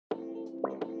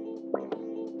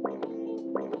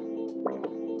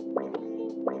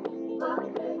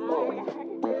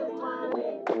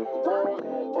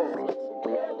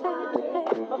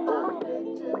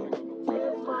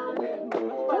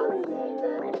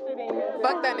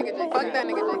Fuck that nigga J. Fuck that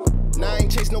nigga J. Nah, I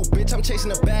ain't chasing no bitch, I'm chasing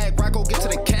the bag. ROCCO, get to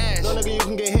the cash. No nigga, you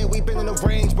can get hit, we been in the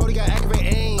range. Brody got accurate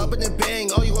aim. Up in the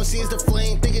bang, all you gon' see is the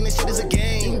flame. Thinking this shit is a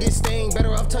game. You can get stained,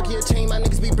 better off tucking your chain. My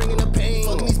niggas be bringing the pain.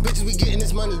 Fucking these bitches, we getting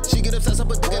this money. She get obsessed, I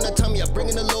put dick in her tummy. I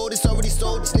bringing the load, it's already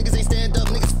sold. These niggas ain't stand up,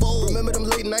 niggas fold. Remember them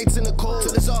late nights in the cold.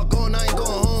 Till it's all gone, I ain't going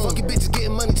home. Fucking bitches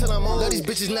getting money till I'm old. Love these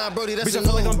bitches, nah, Brody, that's bitch, a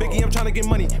no. I feel like I'm Biggie, I'm trying to get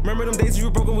money. Remember them days you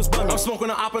were broken was bummy. I'm smoking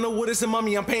the op in the wood, it's a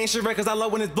mummy. I'm paying shit right cause I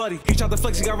love when it's bloody. He tried to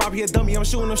flex, he got robbed, he a dummy. I'm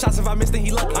shooting them shots, if I miss then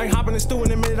he lucky. I ain't hopping the stew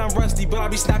in a minute, I'm rusty. But I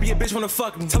be snappy, a bitch wanna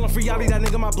fuck me. Tell him free Yachty, that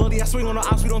nigga my bloody. I swing on the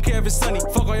ops, we don't care if it's sunny.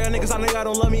 Fuck all y'all niggas, I know y'all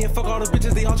don't love me. And fuck all the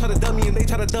bitches, they all try to dumb me. And they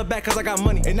try to dub back cause I got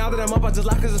money. And now that I'm up, I just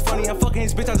laugh cause it's funny. I'm fucking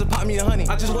his bitch, I just pop me a honey.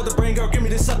 I just want the brain girl, give me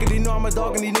this sucker. They know I'm a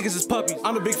dog and these niggas is puppies.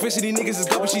 I'm the big fish and these niggas is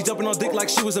guppies. She jumping on dick like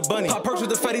she was a bunny. Pop perks with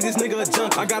the fatty, this nigga a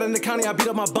junkie. I got in the county, I beat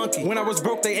up my bunkie. When I was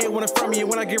broke, they ain't wanna from me. And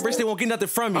when I get rich, they won't get nothing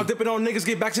from me. I'm dipping on niggas,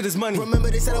 get back to this money. Remember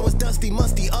they said I was dusty,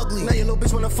 musty, ugly. Now your little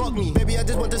bitch wanna fuck me. Baby, I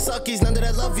just want the suckies, none of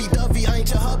that lovey-dovey. I ain't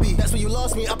your hubby. That's when you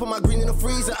lost me. I put my green in the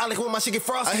freezer. I like when my shit get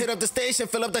frosty. I hit up the station,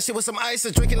 fill up that shit with some ice,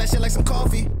 and drinking that shit like some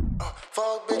coffee.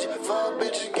 Fuck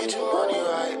bitch, get your money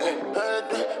right.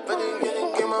 But you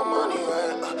get my money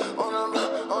right.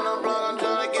 On the block, I'm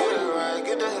tryna get it right.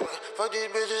 Get that. Fuck these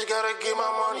bitches, gotta get my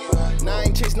money right. Nah, I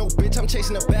ain't chasing no bitch, I'm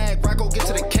chasing the bag. ROCCO, get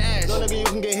to the cash. No nigga, you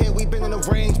can get hit, we been in the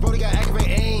range. Brody got accurate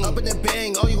aim. Up in the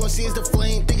bang, all you gon' see is the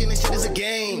flame. Thinking this shit is a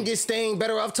game. You can get stained,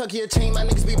 better off tucking your chain. My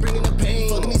niggas be bringing the pain.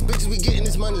 Fucking these bitches, we getting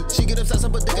this money. She get obsessed, I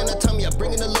put dick in her tummy. I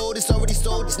bringing the load, it's already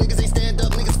sold. These niggas ain't stand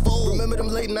up, niggas fold. Remember them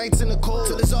late nights in the cold.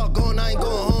 Till it's all gone, I ain't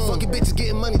going home. Fucking bitches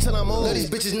getting money till I'm old. Love these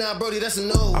bitches, nah, Brody, that's a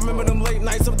no. I remember them late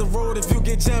nights up the road. If you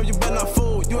get jammed, you better not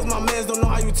fold. You was my mans, don't know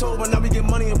how you told, but now we get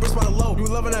money and bricks by the low. You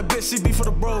loving that bitch, she be for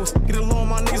the bros. Get along,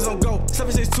 my niggas don't go.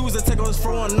 762s that take all this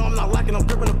for one. No, I'm not lacking, I'm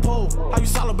gripping the pole. How you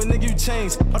solid, but nigga, you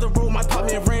change. Other road might pop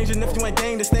me in range, and if you ain't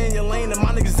gang, then stay in your lane. And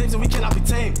my niggas zips, and we cannot be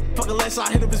tamed. Fuck a last shot,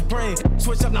 hit up his brain.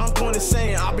 Switch up, now I'm going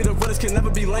insane. I'll be the realest, can never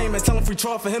be lame. And tell him free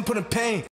trial for him putting pain.